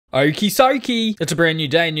Okie dokie. It's a brand new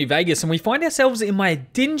day in New Vegas and we find ourselves in my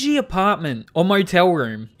dingy apartment or motel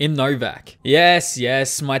room in Novak.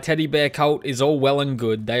 Yes, my teddy bear cult is all well and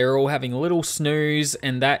good. They are all having a little snooze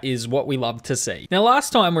and that is what we love to see. Now last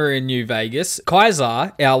time we were in New Vegas,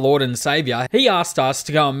 Kaiser, our Lord and Savior, he asked us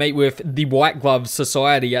to go and meet with the White Glove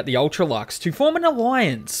Society at the Ultralux to form an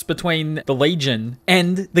alliance between the Legion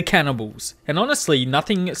and the Cannibals. And honestly,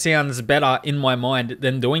 nothing sounds better in my mind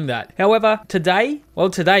than doing that. However, today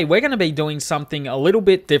we're going to be doing something a little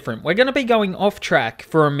bit different. We're going to be going off track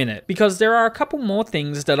for a minute because there are a couple more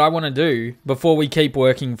things that I want to do before we keep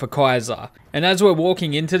working for Kaiser. And as we're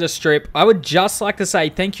walking into the strip, I would just like to say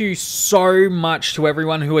thank you so much to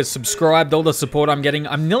everyone who has subscribed, all the support I'm getting.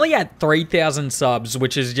 I'm nearly at 3,000 subs,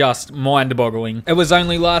 which is just mind-boggling. It was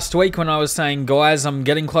only last week when I was saying, guys, I'm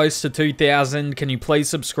getting close to 2,000. Can you please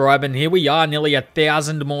subscribe? And here we are, nearly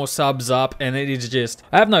 1,000 more subs up, and it is just,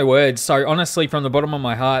 I have no words. So honestly, from the bottom of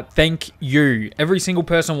my heart, thank you, every single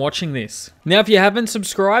person watching this. Now, if you haven't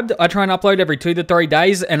subscribed, I try and upload every 2 to 3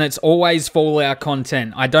 days, and it's always Fallout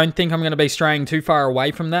content. I don't think I'm going to be straying too far away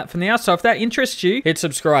from that for now, so if that interests you, hit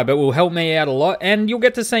subscribe. It will help me out a lot, and you'll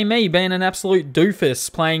get to see me being an absolute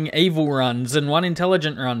doofus, playing evil runs and one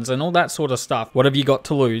intelligent runs and all that sort of stuff. What have you got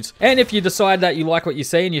to lose? And if you decide that you like what you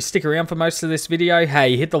see and you stick around for most of this video,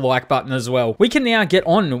 hey, hit the like button as well. We can now get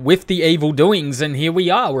on with the evil doings, and here we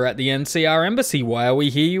are. We're at the NCR Embassy. Why are we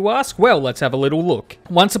here, you ask? Well, let's have a little look.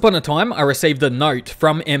 Once upon a time, I received a note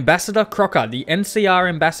from Ambassador Crocker, the NCR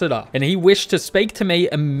ambassador, and he wished to speak to me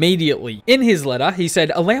immediately. In his letter, he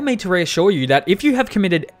said, "Allow me to reassure you that if you have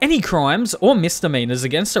committed any crimes or misdemeanors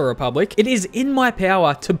against the Republic, it is in my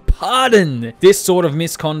power to pardon this sort of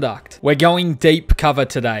misconduct." We're going deep cover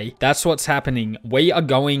today. That's what's happening. We are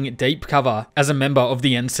going deep cover as a member of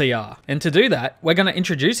the NCR. And to do that, we're going to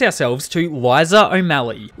introduce ourselves to Liza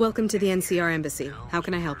O'Malley. Welcome to the NCR Embassy. How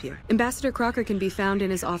can I help you? Ambassador Crocker can be found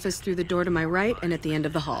in his office through the door to my right and at the end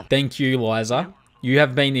of the hall. Thank you, Liza. You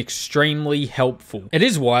have been extremely helpful. It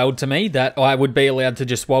is wild to me that I would be allowed to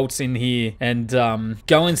just waltz in here and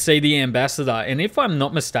go and see the ambassador. And if I'm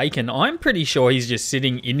not mistaken, I'm pretty sure he's just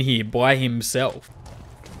sitting in here by himself.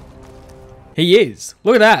 He is.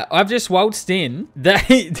 Look at that. I've just waltzed in.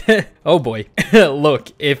 Oh boy.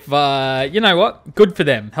 Look, if, you know what? Good for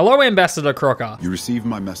them. Hello, Ambassador Crocker. You received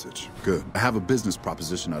my message. Good. I have a business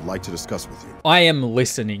proposition I'd like to discuss with you. I am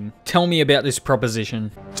listening. Tell me about this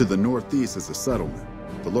proposition. To the northeast is a settlement.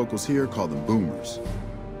 The locals here call them boomers.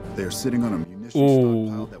 They are sitting on a munitions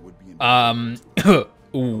stockpile that would be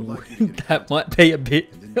ooh, that might be a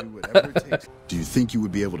bit... Do you think you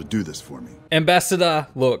would be able to do this for me? Ambassador,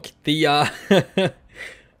 look, the,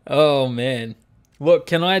 oh man. Look,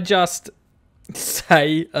 can I just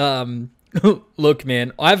say, look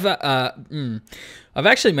man, I've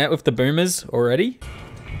actually met with the boomers already.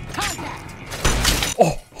 Contact.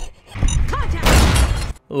 Oh.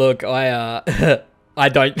 Contact. Look, I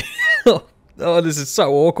don't... Oh, this is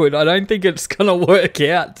so awkward. I don't think it's gonna work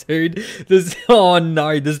out, dude. Oh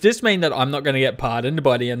no, does this mean that I'm not gonna get pardoned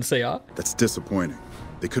by the NCR? That's disappointing.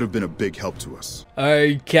 They could have been a big help to us.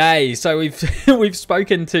 Okay, so we've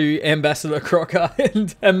spoken to Ambassador Crocker,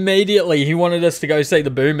 and immediately he wanted us to go see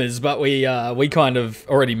the boomers, but we kind of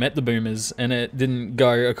already met the boomers, and it didn't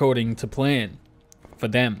go according to plan for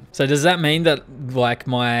them. So does that mean that, like,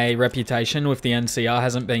 my reputation with the NCR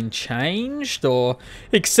hasn't been changed, or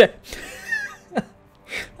except...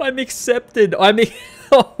 I'm accepted.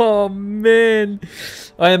 Oh man.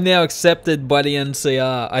 I am now accepted by the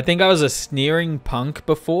NCR. I think I was a sneering punk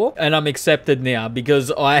before, and I'm accepted now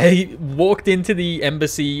because I walked into the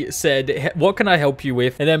embassy, said, "What can I help you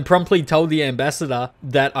with?" and then promptly told the ambassador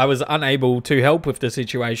that I was unable to help with the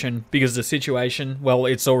situation because the situation, well,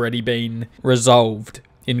 it's already been resolved.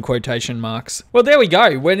 In quotation marks. Well, there we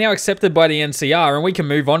go. We're now accepted by the NCR and we can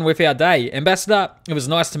move on with our day. Ambassador, it was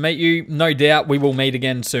nice to meet you. No doubt we will meet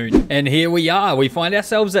again soon. And here we are. We find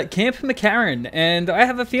ourselves at Camp McCarran, and I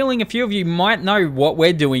have a feeling a few of you might know what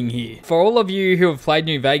we're doing here. For all of you who have played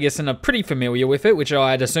New Vegas and are pretty familiar with it, which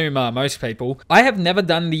I'd assume are most people, I have never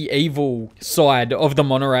done the evil side of the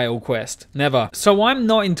monorail quest. Never. So I'm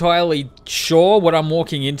not entirely sure what I'm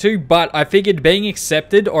walking into, but I figured being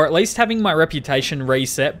accepted, or at least having my reputation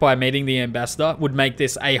reset by meeting the ambassador, would make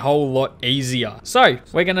this a whole lot easier. So,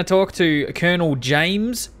 we're going to talk to Colonel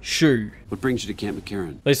James Shue. What brings you to Camp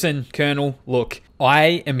McCarran? Listen, Colonel, look,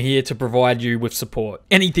 I am here to provide you with support.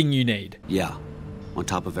 Anything you need. Yeah. On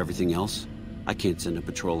top of everything else, I can't send a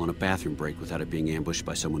patrol on a bathroom break without it being ambushed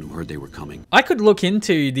by someone who heard they were coming. I could look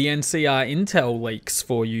into the NCR intel leaks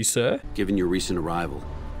for you, sir. Given your recent arrival,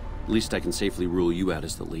 at least I can safely rule you out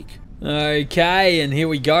as the leak. Okay, and here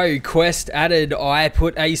we go. Quest added. I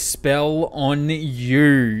put a spell on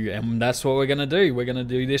you. And that's what we're going to do. We're going to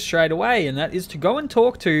do this straight away. And that is to go and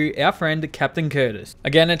talk to our friend, Captain Curtis.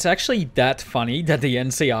 Again, it's actually that funny that the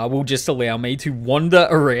NCR will just allow me to wander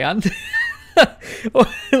around.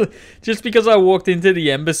 Just because I walked into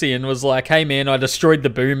the embassy and was like, hey man, I destroyed the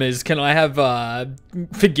boomers. Can I have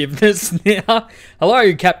forgiveness now?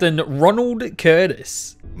 Hello, Captain Ronald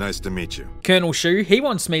Curtis. Nice to meet you. Colonel Shu, he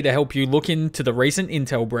wants me to help you look into the recent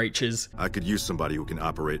intel breaches. I could use somebody who can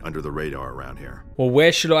operate under the radar around here. Well,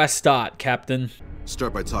 where should I start, Captain?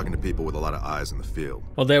 Start by talking to people with a lot of eyes in the field.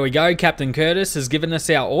 Well, there we go. Captain Curtis has given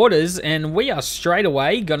us our orders, and we are straight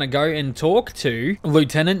away going to go and talk to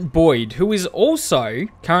Lieutenant Boyd, who is also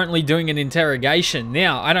currently doing an interrogation.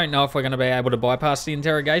 Now, I don't know if we're going to be able to bypass the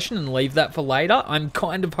interrogation and leave that for later. I'm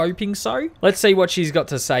kind of hoping so. Let's see what she's got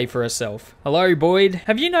to say for herself. Hello, Boyd.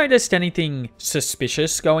 Have you noticed anything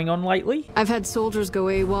suspicious going on lately? I've had soldiers go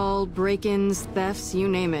AWOL, break-ins, thefts, you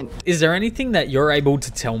name it. Is there anything that you're able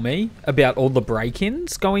to tell me about all the break-ins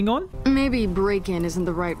going on? Maybe break-in isn't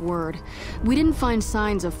the right word. We didn't find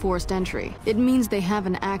signs of forced entry. It means they have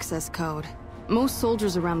an access code. Most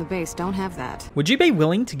soldiers around the base don't have that. Would you be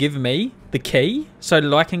willing to give me the key so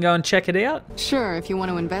that I can go and check it out? Sure, if you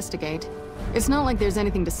want to investigate. It's not like there's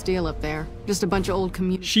anything to steal up there. Just a bunch of old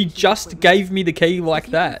community. She just gave me the key like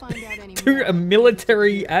that. To a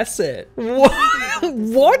military asset.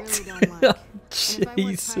 What?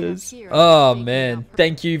 Jesus. Oh man.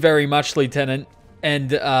 Thank you very much, Lieutenant.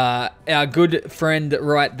 And our good friend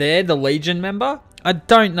right there, the Legion member. I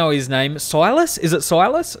don't know his name. Silas? Is it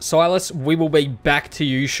Silas? Silas, we will be back to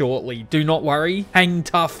you shortly. Do not worry. Hang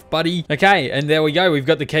tough, buddy. Okay, and there we go. We've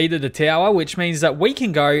got the key to the tower, which means that we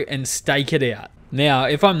can go and stake it out. Now,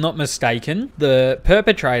 if I'm not mistaken, the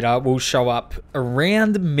perpetrator will show up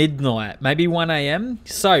around midnight, maybe 1 AM.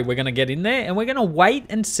 So we're going to get in there and we're going to wait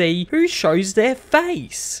and see who shows their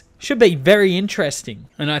face. Should be very interesting.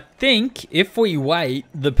 And I think if we wait,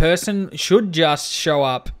 the person should just show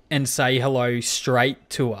up and say hello straight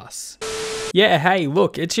to us. Yeah, hey,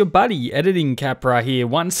 look, it's your buddy, Editing Capra here,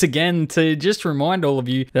 once again to just remind all of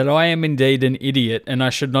you that I am indeed an idiot and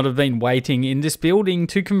I should not have been waiting in this building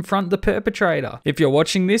to confront the perpetrator. If you're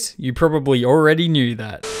watching this, you probably already knew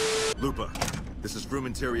that. Lupa, this is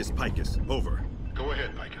Frumentarius Picus. Over. Go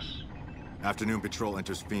ahead, Picus. Afternoon patrol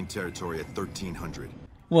enters Fiend territory at 1300.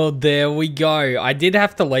 Well, there we go. I did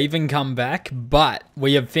have to leave and come back, but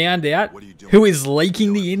we have found out who is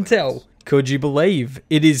leaking the intel. Could you believe?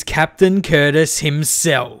 It is Captain Curtis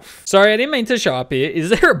himself. Sorry, I didn't mean to show up here.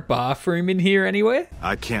 Is there a bathroom in here anywhere?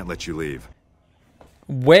 I can't let you leave.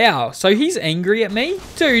 Wow, so he's angry at me?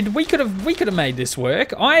 Dude, we could have made this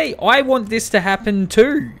work. I want this to happen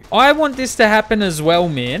too. I want this to happen as well,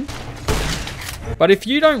 man. But if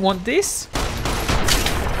you don't want this,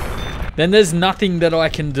 then there's nothing that I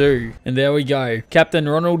can do. And there we go. Captain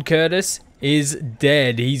Ronald Curtis is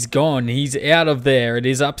dead. He's gone. He's out of there. It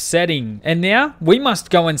is upsetting. And now we must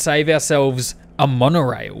go and save ourselves a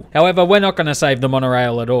monorail. However, we're not going to save the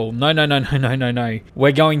monorail at all. No.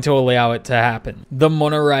 We're going to allow it to happen. The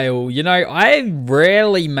monorail. You know, I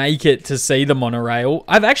rarely make it to see the monorail.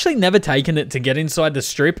 I've actually never taken it to get inside the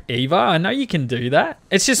strip either. I know you can do that.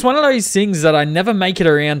 It's just one of those things that I never make it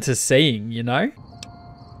around to seeing, you know?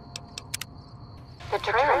 The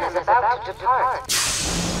train is about to depart.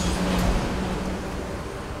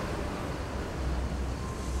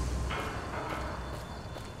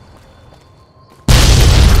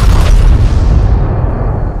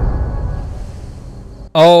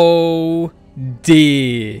 Oh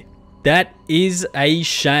dear. That is a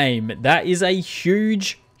shame. That is a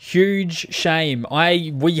huge shame.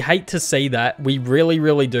 We hate to see that. We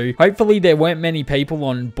really do. Hopefully there weren't many people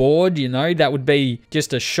on board, you know. That would be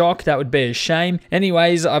just a shock. That would be a shame.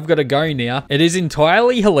 Anyways, I've got to go now. It is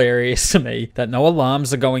entirely hilarious to me that no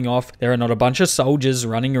alarms are going off. There are not a bunch of soldiers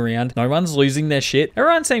running around. No one's losing their shit.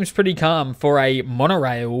 Everyone seems pretty calm for a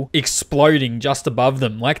monorail exploding just above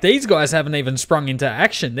them. Like, these guys haven't even sprung into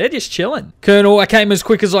action. They're just chilling. Colonel, I came as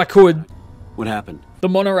quick as I could. What happened? The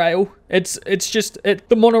monorail.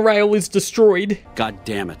 The monorail is destroyed. God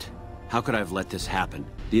damn it. How could I have let this happen?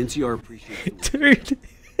 The NCR appreciates... Dude.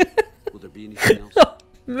 Will there be anything else? Oh,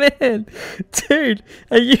 man. Dude,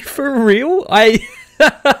 are you for real?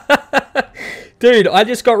 Dude, I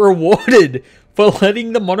just got rewarded for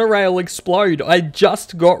letting the monorail explode. I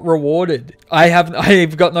just got rewarded.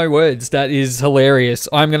 I've got no words. That is hilarious.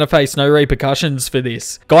 I'm going to face no repercussions for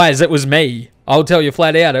this. Guys, it was me. I'll tell you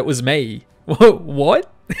flat out, it was me.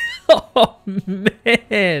 What? Oh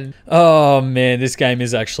man. Oh man, this game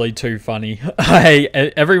is actually too funny. Hey,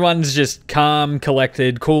 everyone's just calm,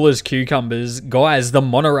 collected, cool as cucumbers. Guys, the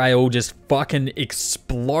monorail just fucking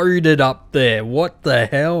exploded up there. What the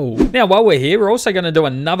hell? Now, while we're here, we're also going to do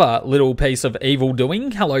another little piece of evil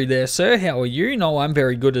doing. Hello there, sir. How are you? No, I'm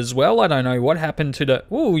very good as well. I don't know what happened to the...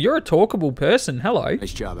 Ooh, you're a talkable person. Hello.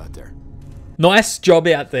 Nice job out there. Nice job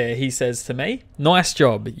out there, he says to me. Nice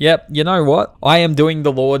job. Yep, you know what? I am doing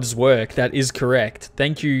the Lord's work. That is correct.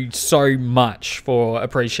 Thank you so much for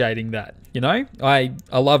appreciating that. You know, I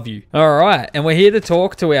love you. All right, and we're here to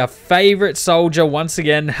talk to our favorite soldier once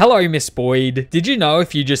again. Hello, Miss Boyd. Did you know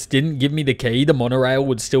if you just didn't give me the key, the monorail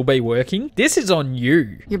would still be working? This is on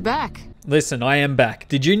you. You're back. Listen, I am back.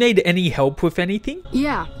 Did you need any help with anything?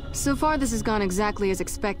 Yeah, so far this has gone exactly as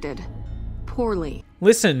expected. Poorly.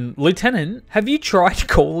 Listen, Lieutenant, have you tried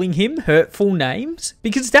calling him hurtful names?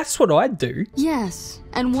 Because that's what I'd do. Yes,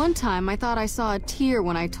 and one time I thought I saw a tear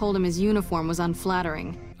when I told him his uniform was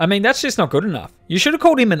unflattering. I mean, that's just not good enough. You should have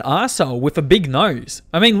called him an arsehole with a big nose.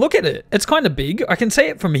 I mean, look at it. It's kind of big. I can see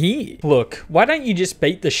it from here. Look, why don't you just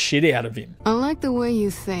beat the shit out of him? I like the way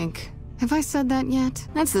you think. Have I said that yet?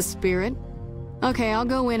 That's the spirit. Okay, I'll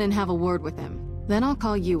go in and have a word with him. Then I'll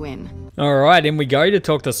call you in. Alright, in we go to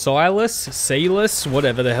talk to Silas,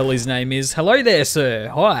 whatever the hell his name is. Hello there, sir.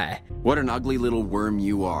 Hi. What an ugly little worm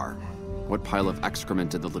you are. What pile of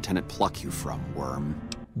excrement did the lieutenant pluck you from, worm?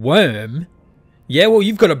 Worm? Yeah, well,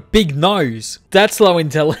 you've got a big nose. That's low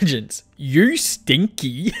intelligence. You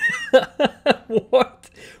stinky. What?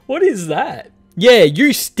 What is that? Yeah,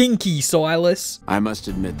 you stinky, Silas. I must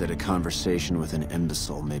admit that a conversation with an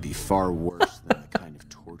imbecile may be far worse than the kind of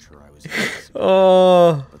torture I was experiencing.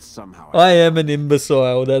 Oh, But somehow I am an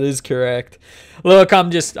imbecile. That is correct. Look,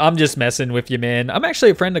 I'm just messing with you, man. I'm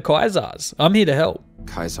actually a friend of Kaiser's. I'm here to help.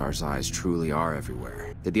 Kaiser's eyes truly are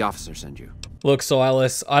everywhere. Did the officer send you? Look,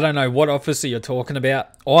 Silas, I don't know what officer you're talking about.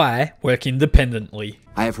 I work independently.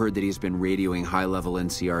 I have heard that he's been radioing high-level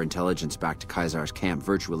NCR intelligence back to Kaiser's camp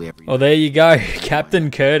virtually every Oh, there you go.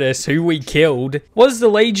 Captain Curtis, who we killed, was the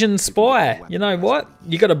Legion spy. You know what?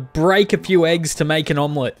 You got to break a few eggs to make an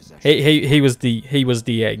omelet. He was the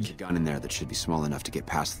egg. gun in there that should be small enough to get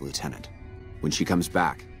past the lieutenant. When she comes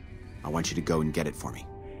back, I want you to go and get it for me.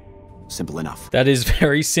 Simple enough. That is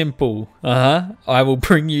very simple. I will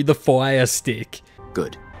bring you the fire stick.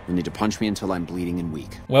 Good. You'll need to punch me until I'm bleeding and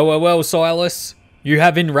weak. Well, Silas. You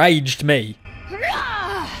have enraged me.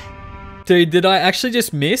 Dude, did I actually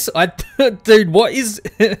just miss? Dude, what is...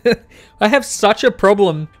 I have such a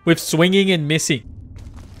problem with swinging and missing.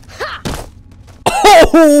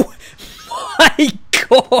 Oh my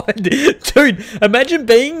god. Dude, imagine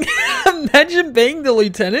being the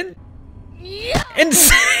lieutenant and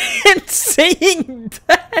seeing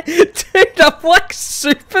that. Dude, I'm like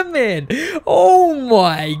Superman. Oh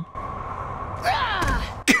my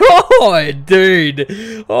god,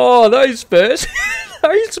 dude. Oh, those first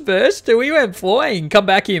two, we went flying. Come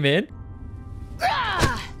back here, man.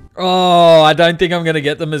 Oh, I don't think I'm going to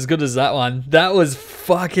get them as good as that one. That was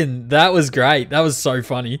great. That was so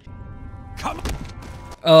funny.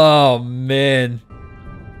 Oh, man.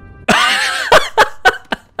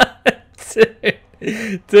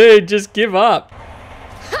 Dude, just give up.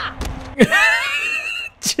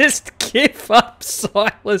 Just give up,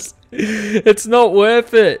 Silas. It's not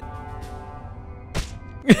worth it.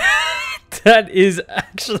 That is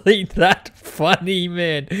actually that funny,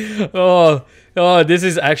 man. Oh, this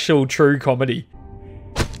is actual true comedy.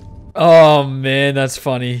 Oh, man, that's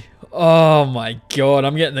funny. Oh, my God.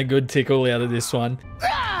 I'm getting a good tickle out of this one.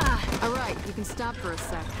 All right, you can stop for a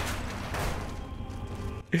sec.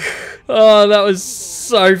 Oh, that was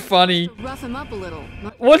so funny. Rough him up a little.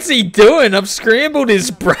 What's he doing? I've scrambled his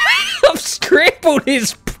brain.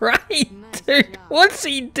 Dude, what's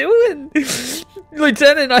he doing?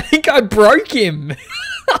 Lieutenant, I think I broke him.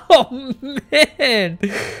 Oh, man.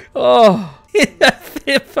 Oh,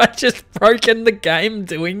 if I just broken the game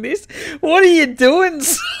doing this? What are you doing,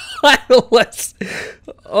 Silas?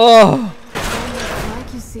 Oh.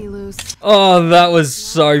 Like you see, loose. Oh, that was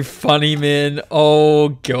so funny, man. Oh,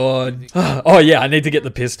 God. Oh, yeah, I need to get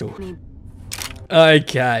the pistol.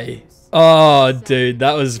 Okay. Oh, dude,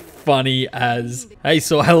 that was funny as... Hey,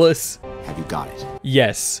 Silas. Have you got it?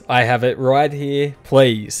 Yes, I have it right here.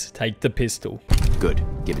 Please, take the pistol. Good.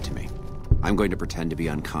 Give it to me. I'm going to pretend to be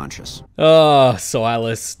unconscious. Oh,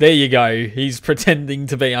 Silas. There you go. He's pretending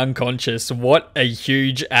to be unconscious. What a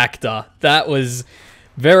huge actor. That was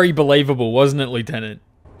very believable, wasn't it, Lieutenant?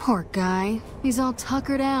 Poor guy. He's all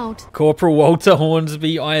tuckered out. Corporal Walter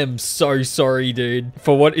Hornsby, I am so sorry, dude,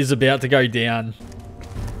 for what is about to go down.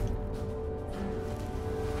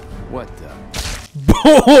 What the?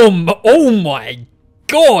 Boom! Oh my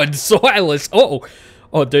god, Silas!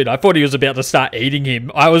 Oh, dude, I thought he was about to start eating him.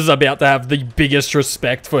 I was about to have the biggest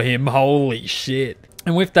respect for him. Holy shit.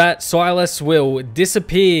 And with that, Silas will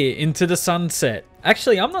disappear into the sunset.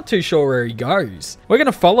 Actually, I'm not too sure where he goes. We're going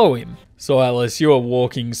to follow him. Silas, you are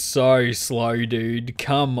walking so slow, dude.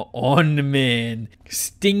 Come on, man.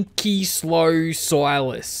 Stinky slow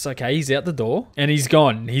Silas. Okay, he's out the door. And he's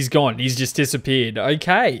gone. He's gone. He's just disappeared.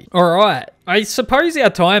 Okay. Alright. I suppose our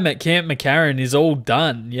time at Camp McCarran is all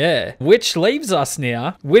done, yeah. Which leaves us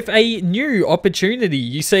now with a new opportunity.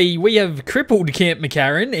 You see, we have crippled Camp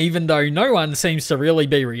McCarran, even though no one seems to really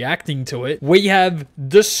be reacting to it. We have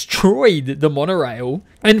destroyed the monorail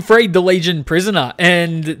and freed the Legion prisoner,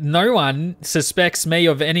 and no one suspects me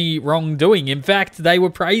of any wrongdoing. In fact, they were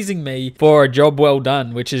praising me for a job well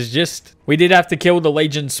done, which is just... We did have to kill the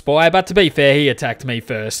Legion spy, but to be fair, he attacked me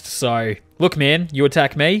first, so... Look, man, you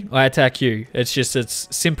attack me, I attack you. It's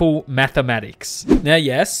simple mathematics. Now,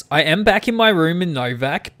 yes, I am back in my room in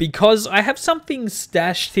Novak because I have something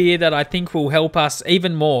stashed here that I think will help us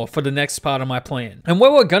even more for the next part of my plan. And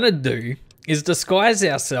what we're gonna do is disguise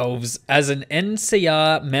ourselves as an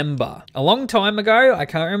NCR member. A long time ago, I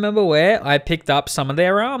can't remember where, I picked up some of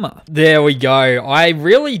their armor. There we go. I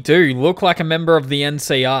really do look like a member of the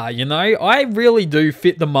NCR, you know? I really do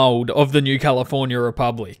fit the mold of the New California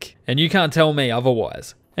Republic. And you can't tell me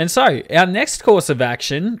otherwise. And so, our next course of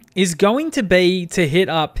action is going to be to hit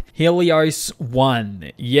up Helios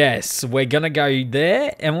One. Yes, we're going to go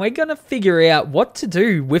there and we're going to figure out what to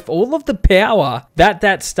do with all of the power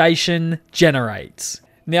that station generates.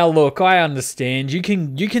 Now look, I understand. You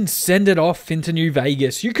can send it off into New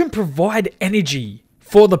Vegas. You can provide energy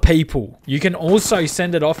for the people. You can also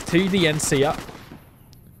send it off to the NCR.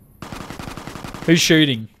 Who's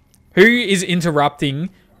shooting? Who is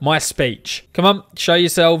interrupting my speech? Come on, show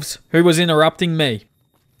yourselves. Who was interrupting me?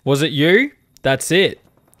 Was it you? That's it.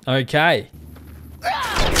 Okay.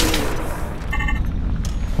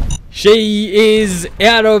 She is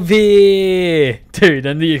out of here. Dude,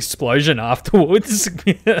 and the explosion afterwards.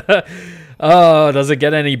 Oh, does it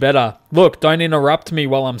get any better? Look, don't interrupt me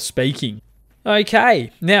while I'm speaking.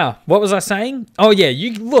 Okay, now, what was I saying? Oh yeah,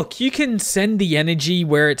 you can send the energy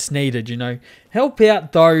where it's needed, you know. Help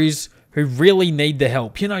out those who really need the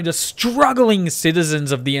help. You know, the struggling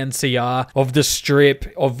citizens of the NCR, of the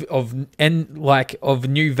Strip, of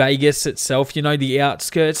New Vegas itself, you know, the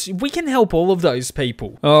outskirts. We can help all of those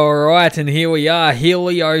people. All right, and here we are,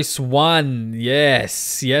 Helios One.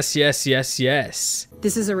 Yes, yes, yes, yes, yes.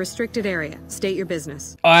 This is a restricted area. State your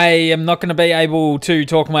business. I am not going to be able to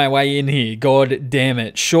talk my way in here. God damn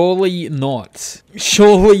it. Surely not.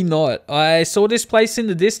 Surely not. I saw this place in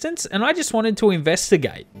the distance and I just wanted to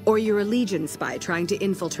investigate. Or you're a Legion spy trying to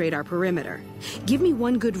infiltrate our perimeter. Give me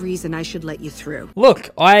one good reason I should let you through. Look,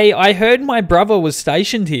 I heard my brother was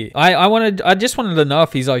stationed here. I just wanted to know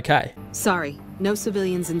if he's okay. Sorry. No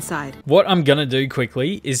civilians inside. What I'm gonna do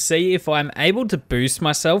quickly is see if I'm able to boost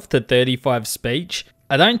myself to 35 speech.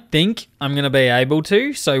 I don't think I'm gonna be able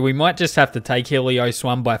to, so we might just have to take Helios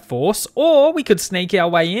One by force, or we could sneak our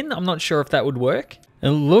way in. I'm not sure if that would work. It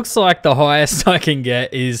looks like the highest I can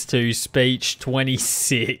get is to speech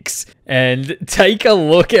 26. And take a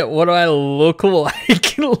look at what I look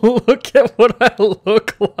like. Look at what I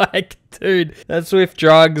look like, dude. That's with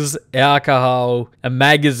drugs, alcohol, a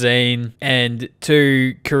magazine, and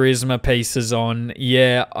 2 charisma pieces on.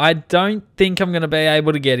 Yeah, I don't think I'm gonna be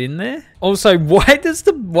able to get in there. Also, why does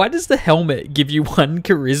the helmet give you 1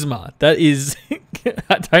 charisma? That is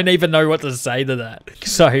I don't even know what to say to that.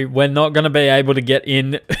 So we're not gonna be able to get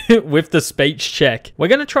in with the speech check. We're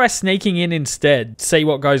gonna try sneaking in instead. See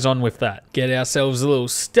what goes on with that. Get ourselves a little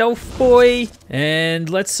stealth boy, and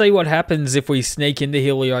let's see what happens if we sneak into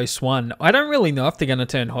Helios One. I don't really know if they're gonna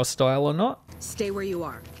turn hostile or not. Stay where you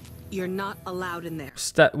are. You're not allowed in there.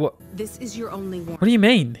 What? This is your only warning. What do you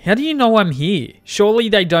mean? How do you know I'm here? Surely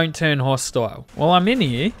they don't turn hostile. Well, I'm in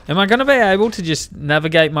here. Am I going to be able to just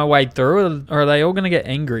navigate my way through, or are they all going to get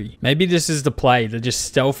angry? Maybe this is the play, to just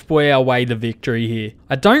stealth boy our way to victory here.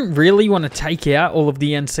 I don't really want to take out all of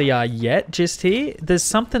the NCR yet, just here. There's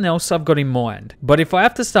something else I've got in mind. But if I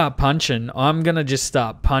have to start punching, I'm going to just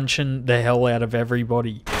start punching the hell out of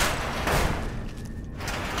everybody.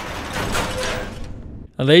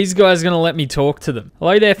 Are these guys going to let me talk to them?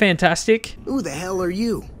 Hello there, Fantastic. Who the hell are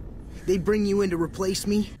you? They bring you in to replace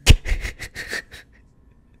me?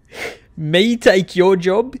 Me take your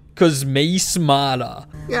job? Cause me smarter.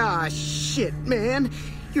 Ah, shit, man.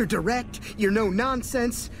 You're direct, you're no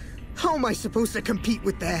nonsense. How am I supposed to compete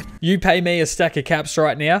with that? You pay me a stack of caps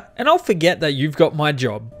right now, and I'll forget that you've got my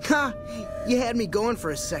job. Ha! You had me going for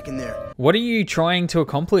a second there. What are you trying to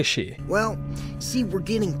accomplish here? Well, see, we're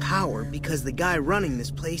getting power because the guy running this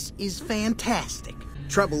place is fantastic.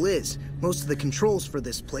 Trouble is, most of the controls for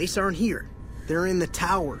this place aren't here. They're in the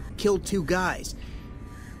tower, killed 2 guys.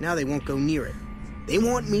 Now they won't go near it. They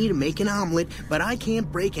want me to make an omelet, but I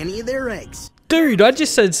can't break any of their eggs. Dude, I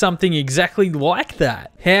just said something exactly like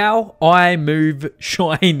that. How I move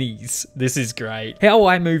shinies. This is great. How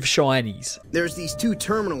I move shinies. There's these 2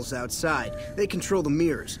 terminals outside. They control the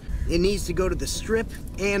mirrors. It needs to go to the Strip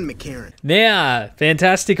and McCarran. Now,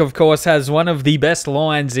 Fantastic, of course, has one of the best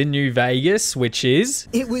lines in New Vegas, which is...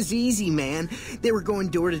 It was easy, man. They were going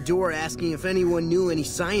door to door asking if anyone knew any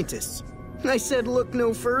scientists. I said, look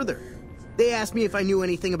no further. They asked me if I knew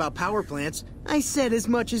anything about power plants. I said as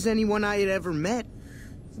much as anyone I had ever met.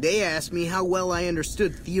 They asked me how well I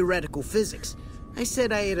understood theoretical physics. I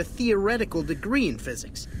said I had a theoretical degree in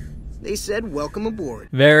physics. They said, welcome aboard.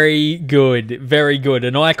 Very good. Very good.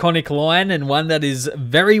 An iconic line, and one that is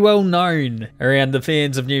very well known around the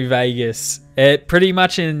fans of New Vegas. It pretty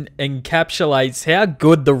much encapsulates how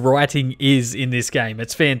good the writing is in this game.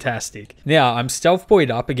 It's fantastic. Now, I'm stealth boyed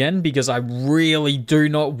up again because I really do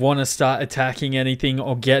not want to start attacking anything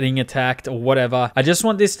or getting attacked or whatever. I just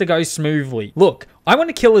want this to go smoothly. Look, I want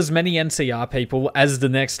to kill as many NCR people as the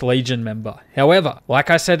next Legion member. However, like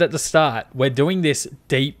I said at the start, we're doing this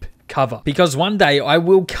deep cover because one day I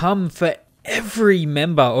will come for every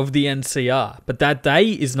member of the NCR, but that day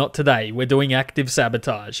is not today. We're doing active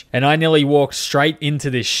sabotage, and I nearly walked straight into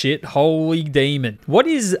this shit. Holy demon. What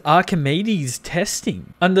is Archimedes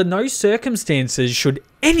testing? Under no circumstances should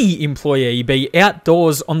any employee be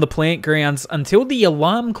outdoors on the plant grounds until the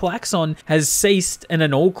alarm klaxon has ceased and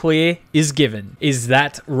an all clear is given. Is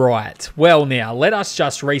that right? Well, now let us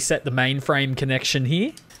just reset the mainframe connection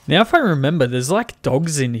here. Now, if I remember, there's like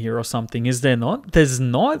dogs in here or something, is there not? There's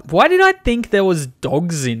not? Why did I think there was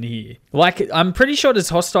dogs in here? Like, I'm pretty sure there's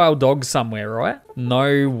hostile dogs somewhere, right?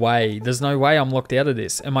 No way. There's no way I'm locked out of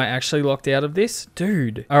this. Am I actually locked out of this?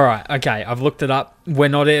 Dude. All right, okay, I've looked it up. We're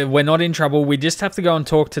not in trouble. We just have to go and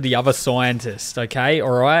talk to the other scientist, okay?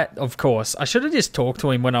 All right? Of course. I should have just talked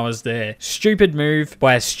to him when I was there. Stupid move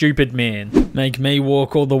by a stupid man. Make me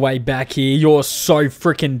walk all the way back here. You're so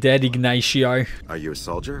freaking dead, Ignacio. Are you a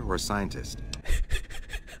soldier or a scientist?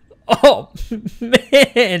 Oh,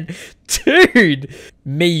 man. Dude.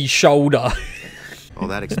 Me shoulder. Well,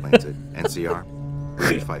 that explains it. NCR, what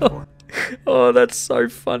do you fight for? Oh, that's so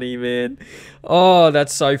funny, man. Oh,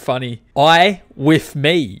 that's so funny. I with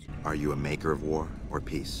me. Are you a maker of war or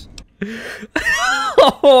peace?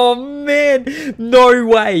 Oh, man. No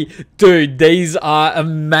way. Dude, these are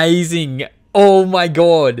amazing. Oh, my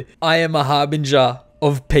God. I am a harbinger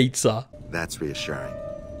of pizza. That's reassuring.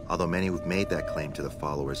 Although many who've made that claim to the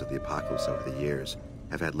followers of the apocalypse over the years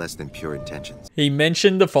have had less than pure intentions. He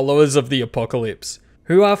mentioned the followers of the apocalypse.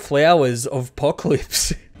 Who are flowers of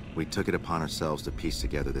apocalypse? We took it upon ourselves to piece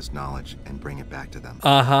together this knowledge and bring it back to them.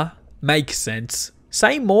 Uh-huh. Makes sense.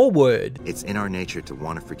 Say more word. It's in our nature to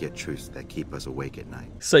want to forget truths that keep us awake at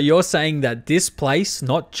night. So you're saying that this place,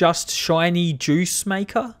 not just shiny juice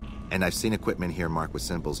maker? And I've seen equipment here marked with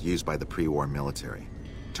symbols used by the pre-war military.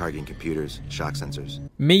 Targeting computers, shock sensors.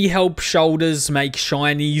 Me help shoulders make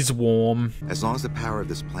shinies warm. As long as the power of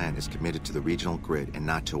this plant is committed to the regional grid and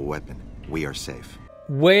not to a weapon, we are safe.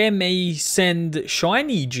 Where me send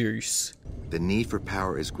shiny juice? The need for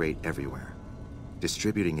power is great everywhere.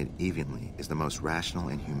 Distributing it evenly is the most rational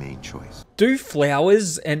and humane choice. Do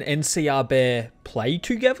Flowers and NCR Bear play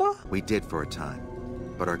together? We did for a time,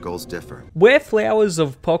 but our goals differ. Where Flowers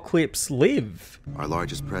of Apocalypse live? Our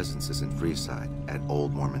largest presence is in Freeside at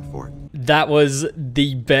Old Mormon Fort. That was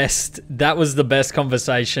the best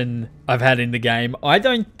conversation I've had in the game. I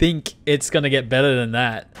don't think it's going to get better than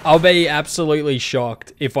that. I'll be absolutely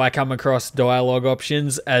shocked if I come across dialogue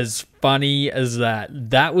options as funny as that.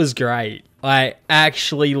 That was great. I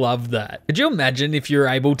actually love that. Could you imagine if you're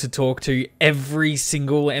able to talk to every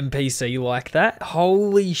single NPC like that?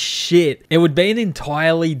 Holy shit. It would be an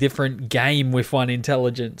entirely different game with one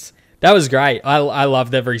intelligence. That was great. I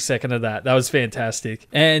loved every second of that. That was fantastic.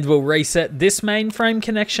 And we'll reset this mainframe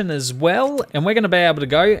connection as well. And we're going to be able to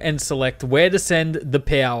go and select where to send the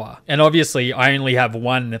power. And obviously, I only have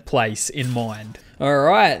one place in mind.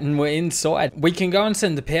 Alright, and we're inside. We can go and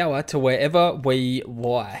send the power to wherever we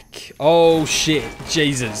like. Oh shit,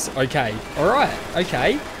 Jesus. Okay, alright,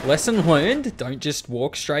 okay. Lesson learned. Don't just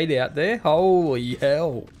walk straight out there. Holy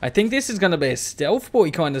hell. I think this is going to be a stealth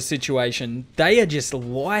boy kind of situation. They are just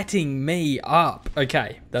lighting me up.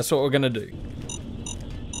 Okay, that's what we're going to do.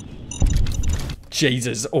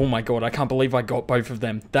 Jesus. Oh my god, I can't believe I got both of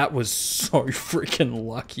them. That was so freaking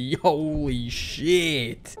lucky. Holy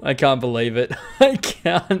shit. I can't believe it. I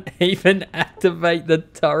can't even activate the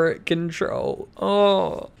turret control.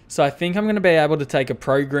 Oh. So I think I'm going to be able to take a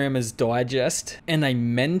Programmer's Digest and a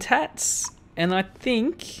Mentats. And I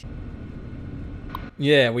think...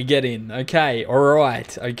 yeah, we get in. Okay,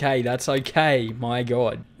 alright. Okay, that's okay. My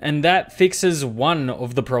god. And that fixes one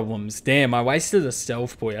of the problems. Damn, I wasted a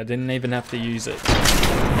stealth point. I didn't even have to use it.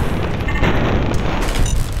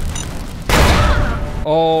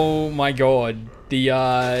 Oh my god.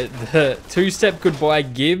 The two-step goodbye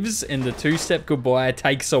gives and the two-step goodbye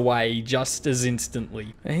takes away just as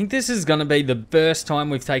instantly. I think this is going to be the first time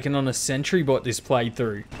we've taken on a sentry bot this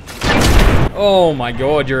playthrough. Oh my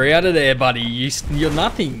god, you're out of there, buddy. You're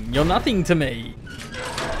nothing. You're nothing to me.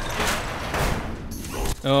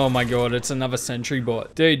 Oh my god, it's another sentry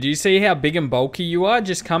bot. Dude, do you see how big and bulky you are?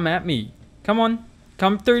 Just come at me. Come on.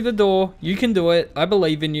 Come through the door. You can do it. I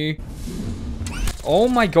believe in you. Oh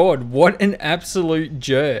my god, what an absolute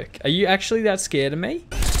jerk. Are you actually that scared of me?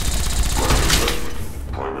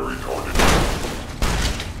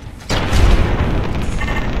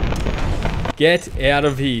 Get out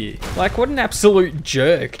of here. Like, what an absolute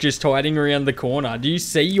jerk just hiding around the corner. Do you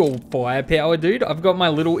see your firepower, dude? I've got my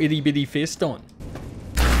little itty bitty fist on.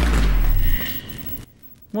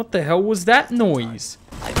 What the hell was that noise?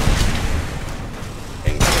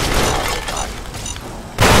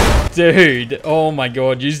 Dude, oh my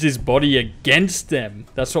god, used his body against them.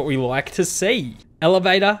 That's what we like to see.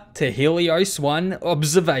 Elevator to Helios One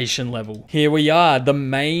observation level. Here we are, the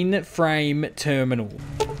mainframe terminal.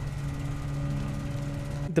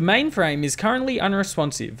 The mainframe is currently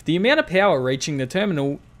unresponsive. The amount of power reaching the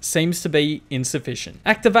terminal seems to be insufficient.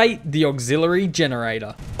 Activate the auxiliary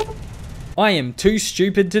generator. I am too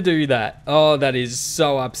stupid to do that. Oh, that is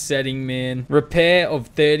so upsetting, man. Repair of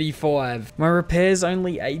 35. My repair's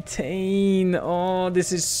only 18. Oh,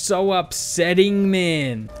 this is so upsetting,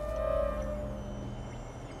 man.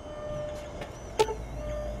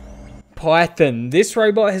 Python. This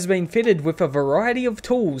robot has been fitted with a variety of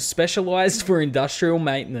tools specialized for industrial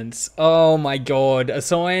maintenance. Oh my god, a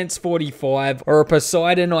Science 45 or a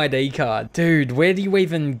Poseidon ID card. Dude, where do you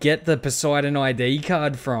even get the Poseidon ID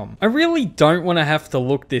card from? I really don't want to have to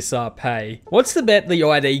look this up, hey. What's the bet the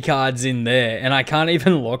ID card's in there and I can't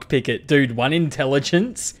even lockpick it? Dude, one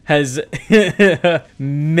intelligence has...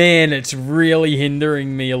 man, it's really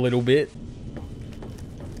hindering me a little bit.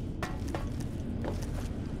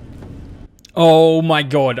 Oh my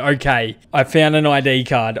god, okay. I found an ID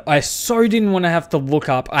card. I so didn't want to have to look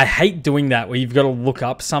up. I hate doing that where you've got to look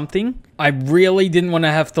up something. I really didn't want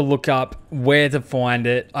to have to look up where to find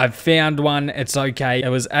it. I've found one. It's okay. It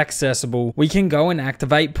was accessible. We can go and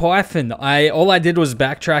activate Python. All I did was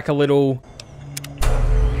backtrack a little.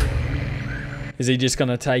 Is he just going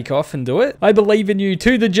to take off and do it? I believe in you.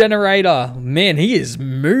 To the generator. Man, he is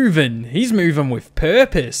moving. He's moving with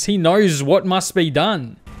purpose. He knows what must be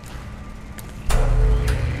done.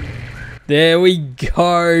 There we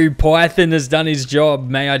go. Python has done his job.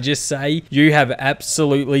 May I just say, you have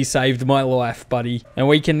absolutely saved my life, buddy. And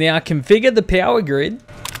we can now configure the power grid.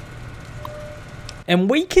 And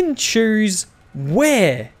we can choose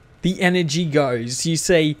where the energy goes. You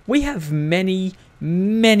see, we have many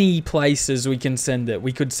places we can send it.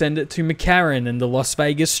 We could send it to McCarran and the Las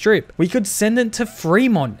Vegas Strip. We could send it to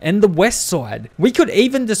Fremont and the West Side. We could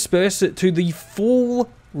even disperse it to the full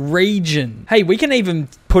region. Hey, we can even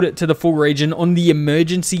put it to the full region on the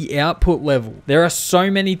emergency output level. There are so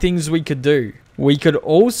many things we could do. We could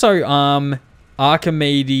also arm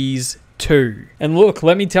Archimedes 2. And look,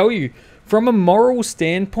 let me tell you, from a moral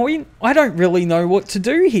standpoint, I don't really know what to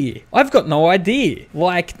do here. I've got no idea.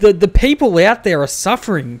 Like, the people out there are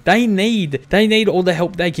suffering. They need all the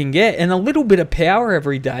help they can get, and a little bit of power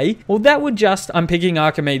every day. Well, that would just... I'm picking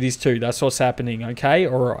Archimedes 2. That's what's happening, okay?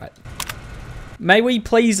 Alright. May we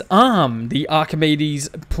please arm the Archimedes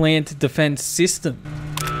plant defense system?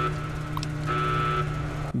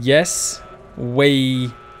 Yes,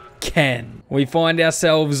 we can. We find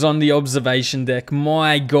ourselves on the observation deck.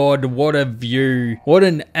 My god, what a view. What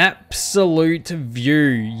an absolute view.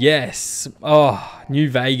 Yes. Oh, New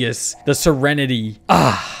Vegas. The Serenity.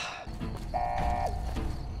 Ah.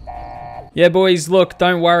 Yeah, boys, look,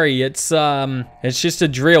 don't worry. It's just a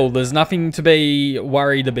drill. There's nothing to be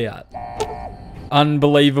worried about.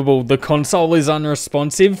 Unbelievable. The console is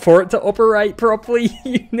unresponsive. For it to operate properly,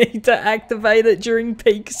 you need to activate it during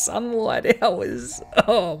peak sunlight hours.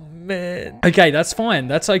 Oh, man. Okay, that's fine.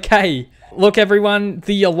 That's okay. Look, everyone,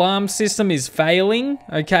 the alarm system is failing,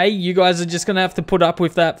 okay? You guys are just going to have to put up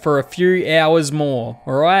with that for a few hours more,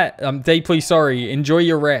 all right? I'm deeply sorry. Enjoy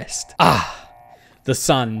your rest. Ah, the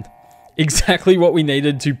sun. Exactly what we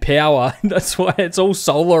needed to power. That's why it's all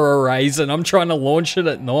solar arrays and I'm trying to launch it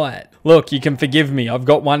at night. Look, you can forgive me. I've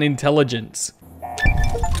got one intelligence.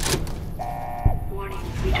 Warning,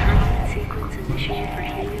 retargeting sequence initiated for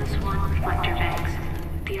Helios One reflector banks.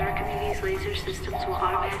 The Archimedes laser systems will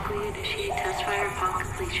automatically initiate test fire upon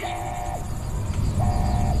completion.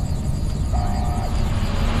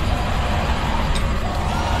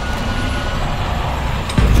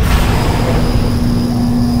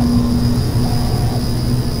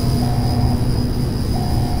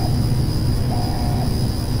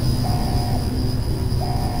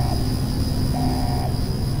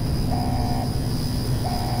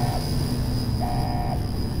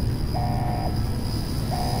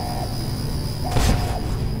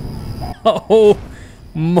 Oh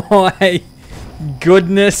my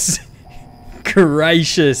goodness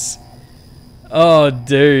gracious. Oh,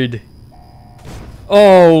 dude.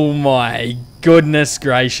 Oh my goodness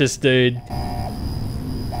gracious, dude.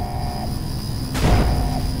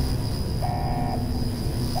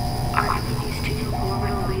 Archimedes 2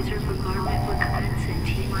 orbital laser bombardment will commence in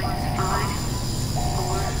T-minus 5,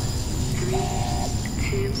 4, 3,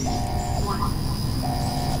 2, 1.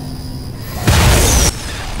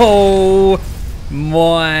 Oh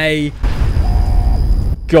my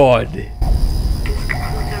god. This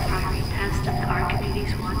concludes our firing test of the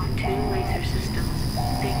Archimedes 1 and 2 laser systems.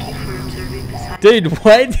 Thank you for observing the site. Dude,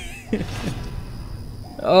 what?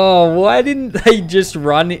 Oh, why didn't they just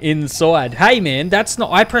run inside? Hey man, that's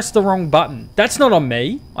not, I pressed the wrong button. That's not on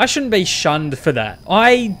me. I shouldn't be shunned for that.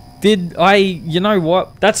 You know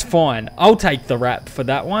what? That's fine. I'll take the rap for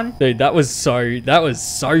that one. Dude, that was so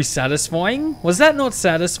satisfying. Was that not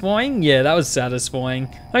satisfying? Yeah, that was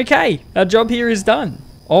satisfying. Okay, our job here is done.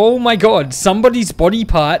 Oh my god, somebody's body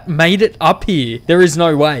part made it up here. There is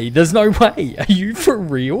no way. There's no way. Are you for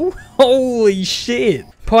real? Holy shit.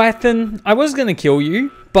 Python, I was gonna kill you,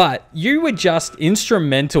 but you were just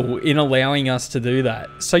instrumental in allowing us to do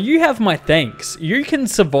that. So you have my thanks. You can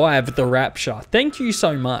survive the rapture. Thank you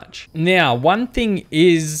so much. Now, one thing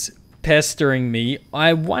is pestering me.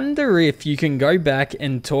 I wonder if you can go back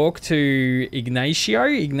and talk to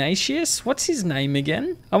Ignatius? What's his name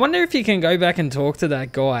again? I wonder if you can go back and talk to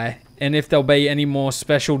that guy and if there'll be any more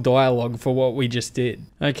special dialogue for what we just did.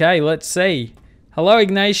 Okay, let's see. Hello,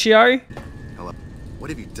 Ignacio? Hello. What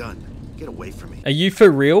have you done? Get away from me. Are you for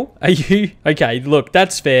real? Are you? Okay, look,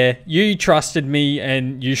 that's fair. You trusted me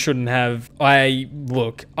and you shouldn't have.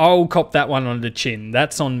 Look, I'll cop that one on the chin.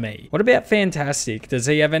 That's on me. What about Fantastic? Does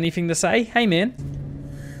he have anything to say? Hey, man.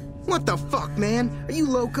 What the fuck, man? Are you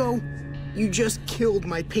loco? You just killed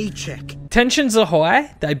my paycheck. Tensions are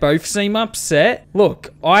high. They both seem upset.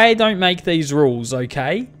 Look, I don't make these rules,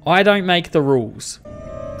 okay? I don't make the rules.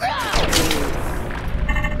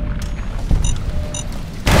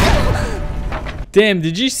 Damn,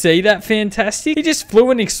 did you see that, Fantastic? He just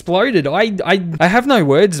flew and exploded. I have no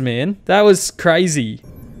words, man. That was crazy.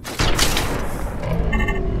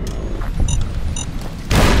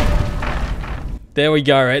 There we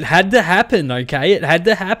go. It had to happen, okay? It had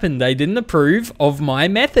to happen. They didn't approve of my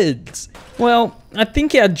methods. Well, I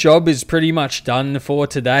think our job is pretty much done for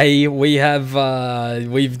today. We have,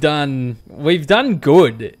 we've done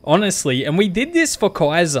good, honestly. And we did this for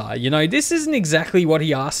Kaiser. You know, this isn't exactly what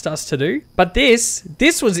he asked us to do. But this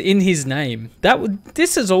was in his name.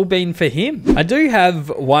 This has all been for him. I do have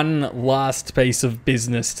one last piece of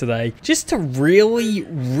business today. Just to really,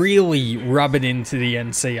 really rub it into the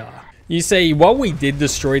NCR. You see, while we did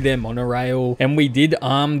destroy their monorail and we did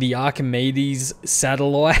arm the Archimedes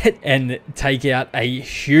satellite and take out a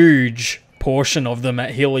huge portion of them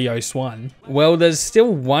at Helios One, well, there's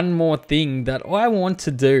still one more thing that I want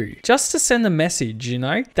to do. Just to send a message, you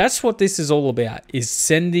know? That's what this is all about, is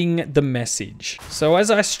sending the message. So as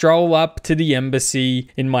I stroll up to the embassy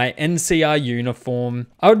in my NCR uniform,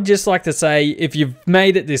 I would just like to say, if you've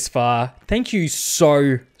made it this far, thank you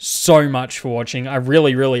so much for watching. I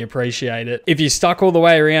really, really appreciate it. If you stuck all the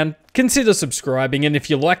way around, consider subscribing. And if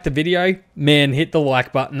you liked the video, man, hit the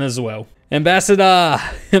like button as well. Ambassador,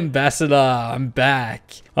 I'm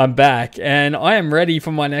back. And I am ready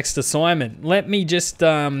for my next assignment. Let me just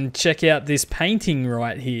check out this painting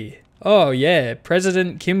right here. Oh yeah,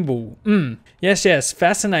 President Kimball. Yes,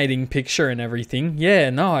 fascinating picture and everything. Yeah,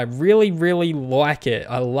 no, I really, really like it.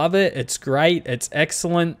 I love it. It's great. It's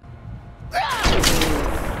excellent.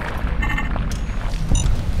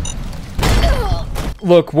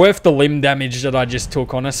 Look, worth the limb damage that I just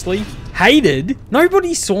took, honestly. Hated?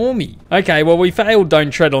 Nobody saw me. Okay, well, we failed Don't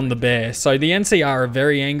Tread on the Bear, so the NCR are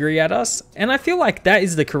very angry at us, and I feel like that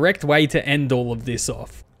is the correct way to end all of this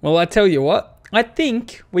off. Well, I tell you what, I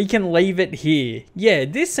think we can leave it here. Yeah,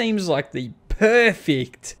 this seems like the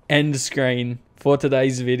perfect end screen for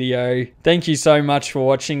today's video. Thank you so much for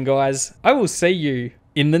watching, guys. I will see you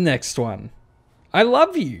in the next one. I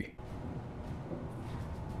love you.